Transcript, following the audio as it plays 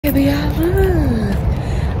Okay, but y'all,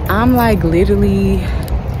 look. I'm like literally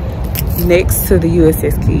next to the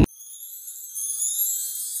USS KIDD.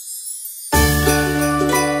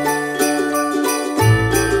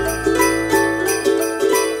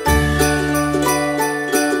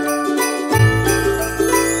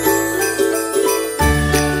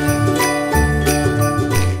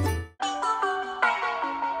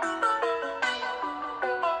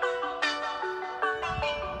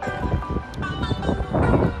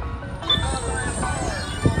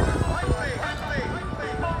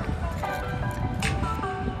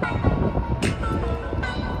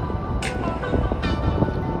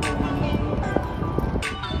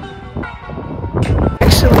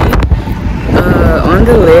 On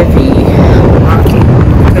the levee, walking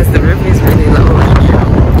because the river is really low.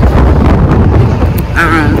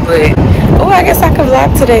 But oh, I guess I could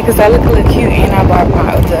vlog today because I look a little cute and I bought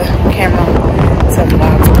my other camera to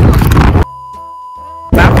vlog.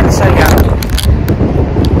 So I'm gonna show y'all.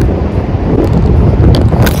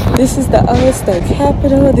 This is the old state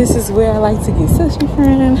capital. This is where I like to get sushi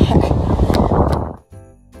from.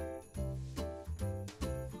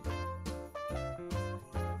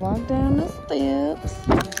 Walk down the steps.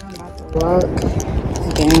 I'm about to walk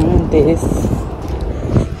down this.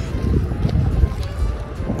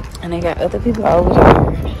 And they got other people over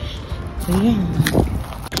there.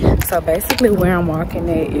 Yeah. So basically where I'm walking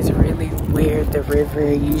at is really where the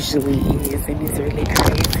river usually is. And it's really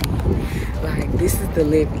crazy. Like this is the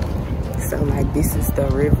levee. So like this is the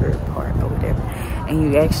river part or whatever. And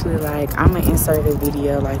you actually like, I'm gonna insert a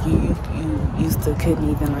video. Like you used to couldn't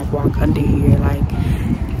even like walk under here. Like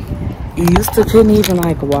you used to couldn't even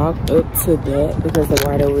like walk up to that because the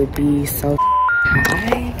water would be so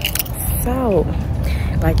high. So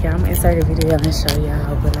like yeah, I'm gonna insert a video and show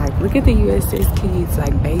y'all. But like look at the USS KIDD.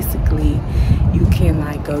 Like basically you can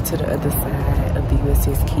like go to the other side of the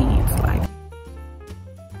USS KIDD. Like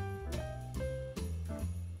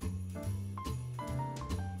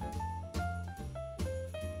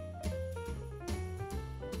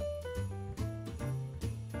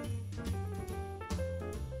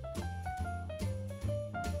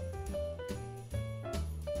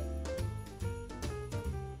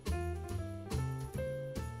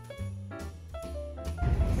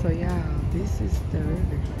so yeah, this is the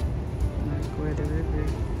river, like where the river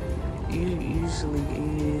usually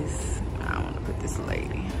is. I don't want to put this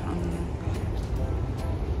lady.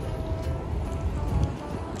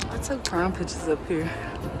 I took prom pictures up here.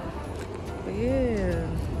 But yeah,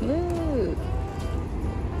 look.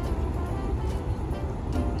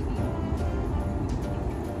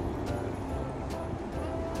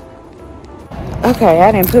 Okay,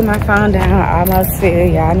 I didn't put my phone down. I almost feel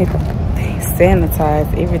y'all need to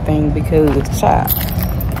sanitize everything because child,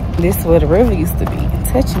 this is where the river used to be and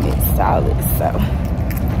touching it solid. So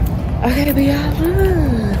okay, but y'all,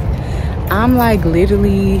 look, I'm like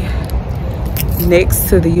literally next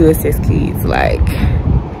to the USS KIDD. Like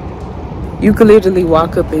you could literally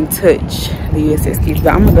walk up and touch the USS KIDD.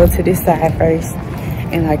 But I'm gonna go to this side first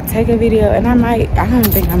and like take a video. And I don't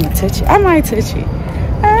think I'm gonna touch it. I might touch it.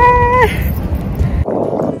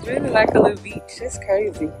 It's really like a little beach. It's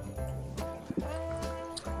crazy.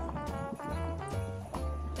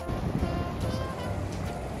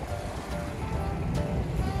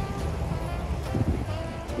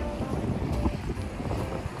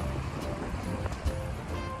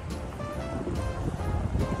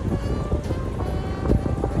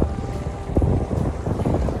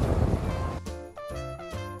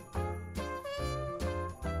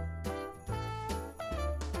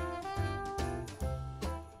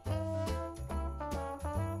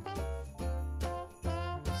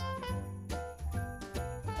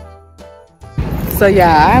 So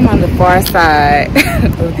yeah, I'm on the far side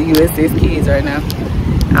of the USS KIDD right now.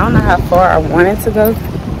 I don't know how far I wanted to go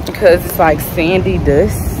because it's like sandy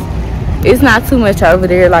dust. It's not too much over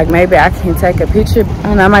there. Like maybe I can take a picture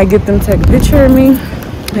and I might get them to take a picture of me.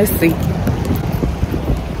 Let's see.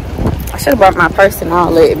 I should have brought my purse and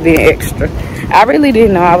all that, being extra. I really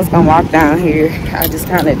didn't know I was gonna walk down here. I just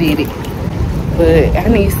kind of did it. But I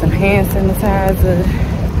need some hand sanitizer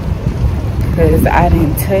because I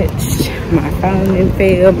didn't touch. My phone didn't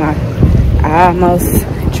fail. I almost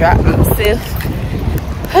dropped myself.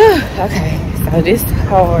 Okay, so this is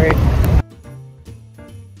hard.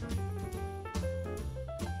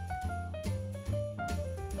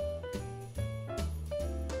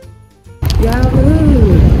 Y'all,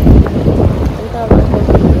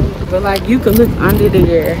 but like you could look under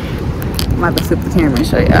there. I'm about to flip the camera and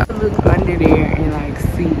show y'all. Look under there and like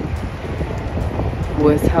see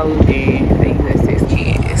what's holding the USS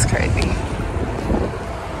KIDD. It's crazy.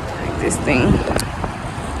 Like this thing.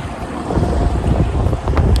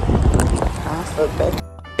 birthday.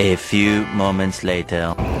 A few moments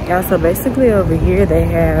later. Y'all, so basically over here they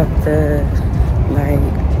have the like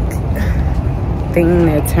thing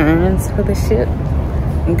that turns for the ship.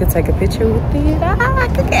 You can take a picture with it. Ah,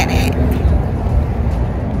 look at it.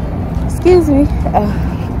 Excuse me.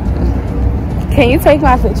 Can you take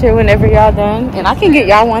my picture whenever y'all done? And I can get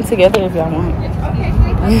y'all one together if y'all want. Okay.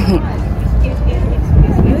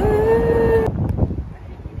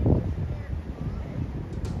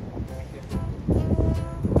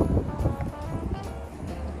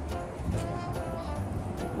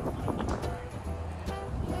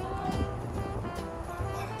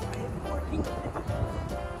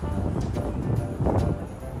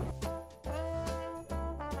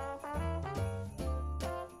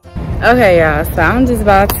 Okay, y'all, so I'm just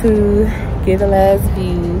about to get the last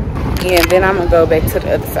view and then I'm gonna go back to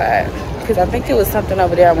the other side because I think it was something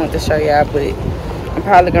over there I wanted to show y'all, but I'm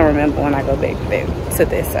probably gonna remember when I go back to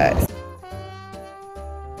this side.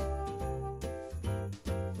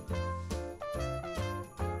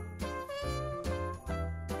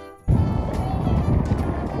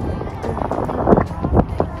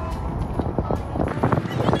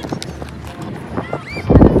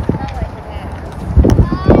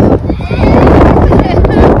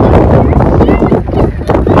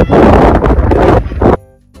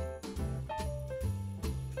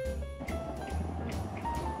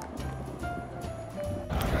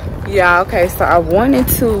 Yeah, okay, so I wanted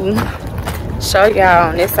to show y'all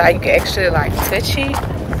on this side you can actually like touch it,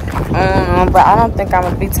 but I don't think I'm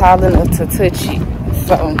gonna be tall enough to touch it.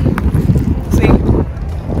 So see,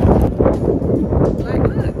 like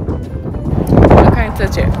look, I can't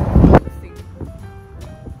touch it. See,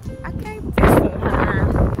 I can't touch it.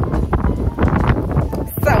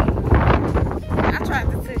 So I tried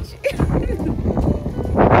to touch it.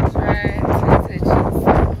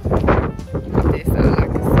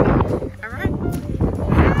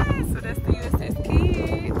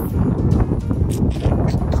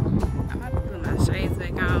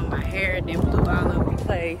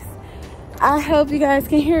 I hope you guys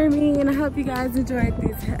can hear me and I hope you guys enjoyed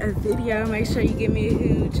this video. Make sure you give me a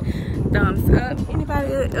huge thumbs up.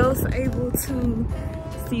 Anybody else able to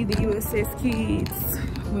see the USS KIDD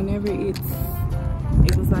whenever it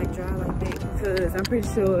was like dry like that? Because I'm pretty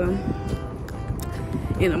sure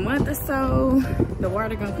in a month or so the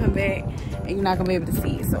water gonna come back and you're not gonna be able to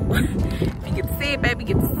see it. So if you get to see it, baby,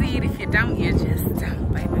 get to see it. If you don't, you just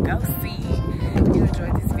don't, baby. Go see it. You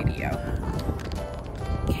enjoyed this video.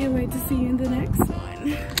 Can't wait to see you in the next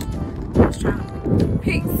one.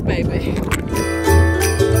 Peace, baby.